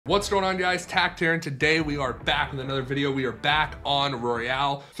What's going on, guys? Tact here, and today we are back with another video. We are back on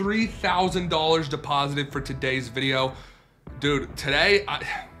Royale. $3,000 deposited for today's video. Dude, today,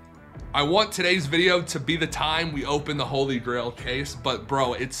 I want today's video to be the time we open the Holy Grail case, but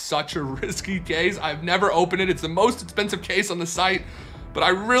bro, it's such a risky case. I've never opened it. It's the most expensive case on the site, but I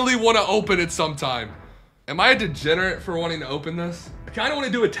really want to open it sometime. Am I a degenerate for wanting to open this? I kind of want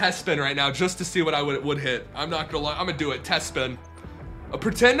to do a test spin right now just to see what I would hit. I'm not gonna lie, I'm gonna do it, test spin.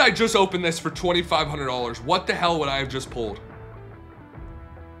 Pretend I just opened this for $2,500. What the hell would I have just pulled?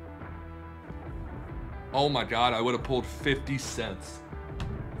 Oh my God, I would have pulled 50 cents.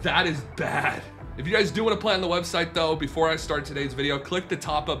 That is bad. If you guys do want to play on the website though, before I start today's video, click the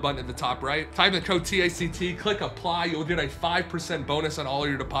top up button at the top right. Type in the code TACT, click apply. You'll get a 5% bonus on all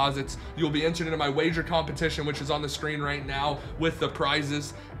your deposits. You'll be entered into my wager competition, which is on the screen right now with the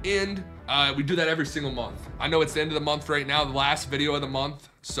prizes. And we do that every single month. I know it's the end of the month right now, the last video of the month.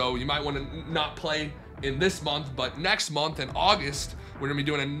 So you might want to not play in this month, but next month in August, we're gonna be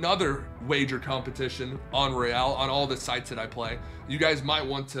doing another wager competition on Royale on all the sites that I play. You guys might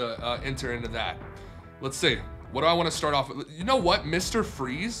want to enter into that. Let's see. What do I want to start off with? You know what? Mr.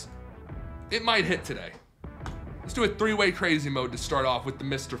 Freeze? It might hit today. Let's do a three-way crazy mode to start off with the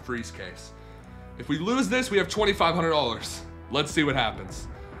Mr. Freeze case. If we lose this, we have $2,500. Let's see what happens.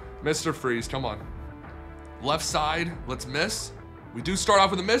 Mr. Freeze, come on. Left side, let's miss. We do start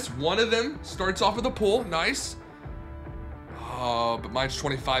off with a miss. One of them starts off with a pull. Nice. Oh, but mine's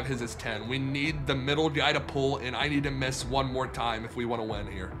 25, his is 10. We need the middle guy to pull, and I need to miss one more time if we want to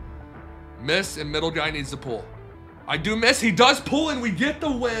win here. Miss, and middle guy needs to pull. I do miss, he does pull, and we get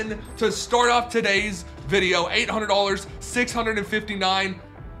the win to start off today's video. $800, $659.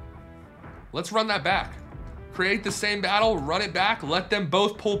 Let's run that back. Create the same battle, run it back, let them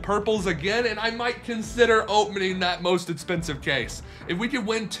both pull purples again, and I might consider opening that most expensive case. If we could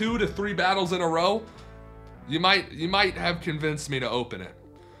win 2 to 3 battles in a row, you might have convinced me to open it.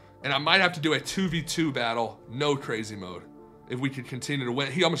 And I might have to do a 2v2 battle, no crazy mode, if we could continue to win.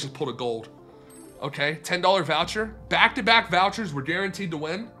 He almost just pulled a gold. Okay, $10 voucher. Back-to-back vouchers, we're guaranteed to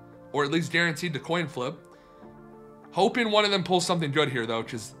win, or at least guaranteed to coin flip. Hoping one of them pulls something good here though,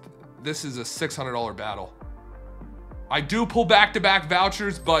 because this is a $600 battle. I do pull back-to-back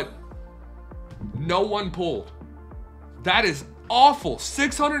vouchers, but no one pulled. That is awful.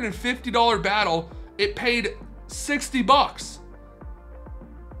 $650 battle. It paid 60 bucks.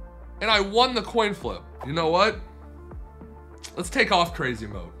 And I won the coin flip. You know what? Let's take off crazy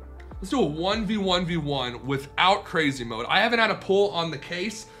mode. Let's do a 1v1v1 without crazy mode. I haven't had a pull on the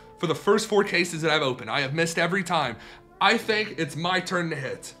case for the first 4 cases that I've opened. I have missed every time. I think it's my turn to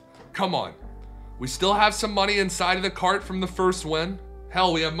hit. Come on. We still have some money inside of the cart from the first win.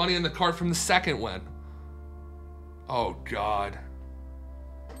 Hell, we have money in the cart from the second win. Oh God.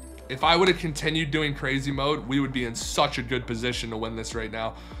 If I would have continued doing crazy mode, we would be in such a good position to win this right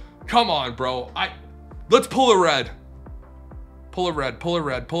now. Come on, bro. Let's pull a red. Pull a red, pull a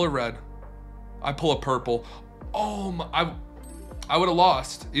red, pull a red. I pull a purple. Oh my, I would have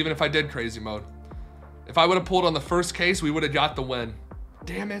lost even if I did crazy mode. If I would have pulled on the first case, we would have got the win.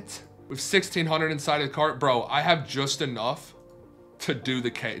 Damn it. With 1,600 inside of the cart, bro, I have just enough to do the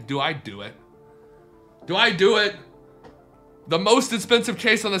case. Do I do it? Do I do it? The most expensive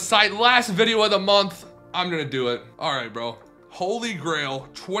case on the site, last video of the month. I'm gonna do it. All right, bro. Holy Grail,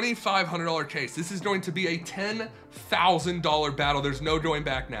 $2,500 case. This is going to be a $10,000 battle. There's no going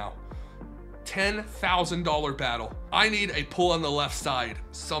back now. $10,000 battle. I need a pull on the left side.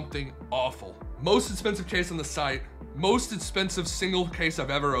 Something awful. Most expensive case on the site. Most expensive single case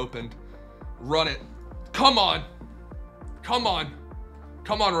I've ever opened. Run it. Come on. Come on.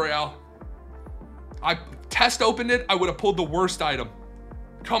 Come on, Royale. I test opened it, I would have pulled the worst item.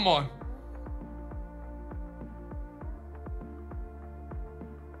 Come on.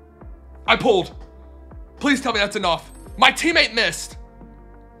 I pulled. Please tell me that's enough. My teammate missed.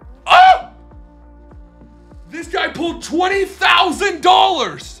 Oh! This guy pulled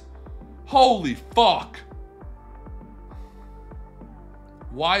 $20,000. Holy fuck.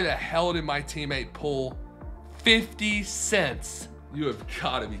 Why the hell did my teammate pull 50 cents? You have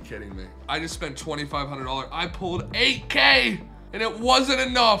gotta be kidding me. I just spent $2,500. I pulled 8K and it wasn't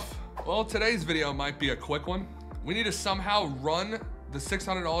enough. Well, today's video might be a quick one. We need to somehow run the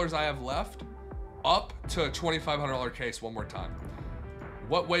 $600 I have left up to a $2,500 case one more time.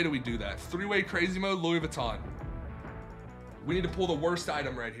 What way do we do that? 3-way crazy mode, Louis Vuitton. We need to pull the worst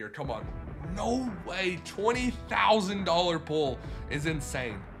item right here. Come on. No way. $20,000 pull is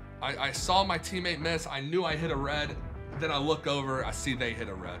insane. I saw my teammate miss. I knew I hit a red. Then I look over, I see they hit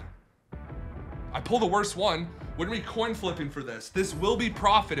a red. I pull the worst one. We're gonna be coin flipping for this. This will be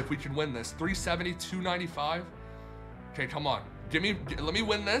profit if we can win this. 370, 295. Okay, come on. Let me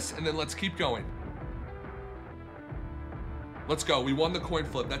win this, and then let's keep going. Let's go. We won the coin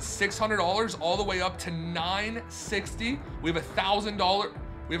flip. That's $600 all the way up to $960. We have $1,000.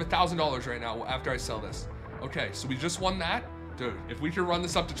 We have $1,000 right now after I sell this. Okay, so we just won that. Dude, if we could run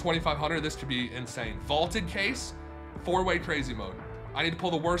this up to 2,500, this could be insane. Vaulted case, 4-way crazy mode. I need to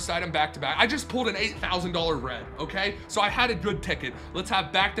pull the worst item back to back. I just pulled an $8,000 red, okay? So I had a good ticket. Let's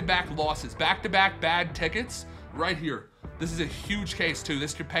have back-to-back losses, back-to-back bad tickets right here. This is a huge case too.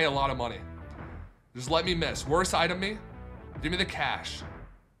 This could pay a lot of money. Just let me miss. Worst item me. Give me the cash.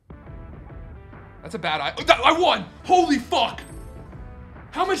 That's a bad item. I won! Holy fuck!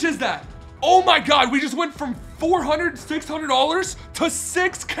 How much is that? Oh my God, we just went from $400, $600 to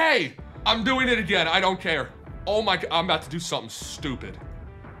 $6K. I'm doing it again, I don't care. Oh my God, I'm about to do something stupid.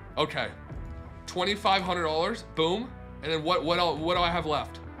 Okay, $2,500, boom. And then what do I have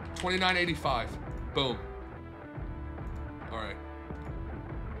left? $29.85, boom. All right,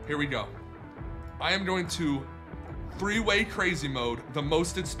 here we go. I am going to 3-way crazy mode, the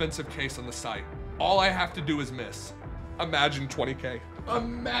most expensive case on the site. All I have to do is miss. Imagine 20K.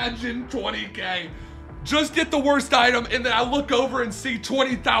 Imagine 20K. Just get the worst item and then I look over and see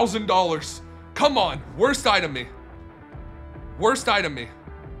 $20,000. Come on, worst item me. Worst item me.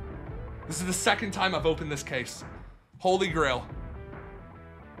 This is the second time I've opened this case. Holy grail.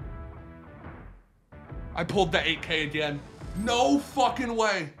 I pulled the 8K again. No fucking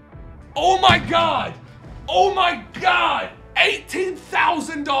way. Oh my God. Oh my God.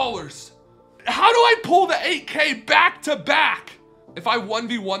 $18,000. How do I pull the 8K back to back? If I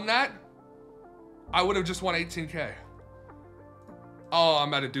 1v1 that, I would have just won 18K. Oh, I'm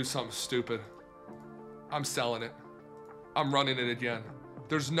about to do something stupid. I'm selling it. I'm running it again.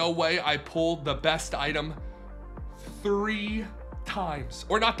 There's no way I pulled the best item 3 times.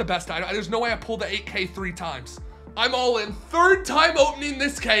 Or not the best item. There's no way I pulled the 8K 3 times. I'm all in. 3rd time opening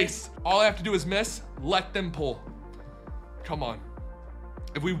this case. All I have to do is miss. Let them pull. Come on.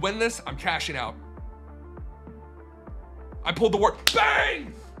 If we win this, I'm cashing out. I pulled the word.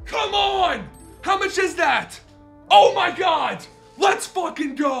 Bang! Come on! How much is that? Oh my God! Let's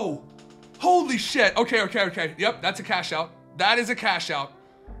fucking go! Holy shit. Okay. Yep, that's a cash out. That is a cash out.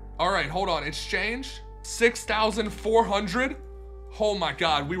 All right, hold on. Exchange. 6,400. Oh my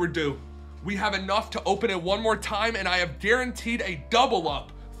God, we were due. We have enough to open it one more time, and I have guaranteed a double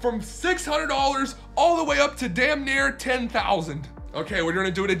up from $600 all the way up to damn near 10,000. Okay, we're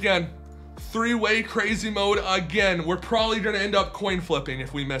gonna do it again. 3-way crazy mode again. We're probably gonna end up coin flipping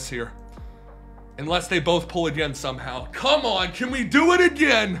if we miss here. Unless they both pull again somehow. Come on, can we do it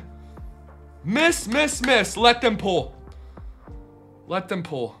again? Miss. Let them pull. Let them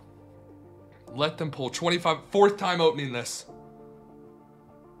pull. Let them pull. 4th time opening this.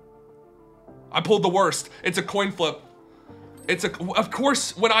 I pulled the worst. It's a coin flip. Of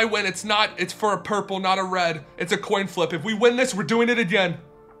course, when I win, it's for a purple, not a red. It's a coin flip. If we win this, we're doing it again.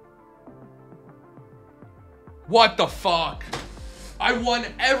 What the fuck? I won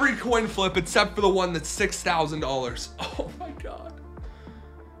every coin flip except for the one that's $6,000. Oh my God.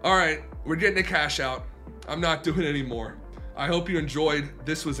 All right, we're getting a cash out. I'm not doing it anymore. I hope you enjoyed.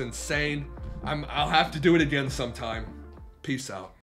 This was insane. I'll have to do it again sometime. Peace out.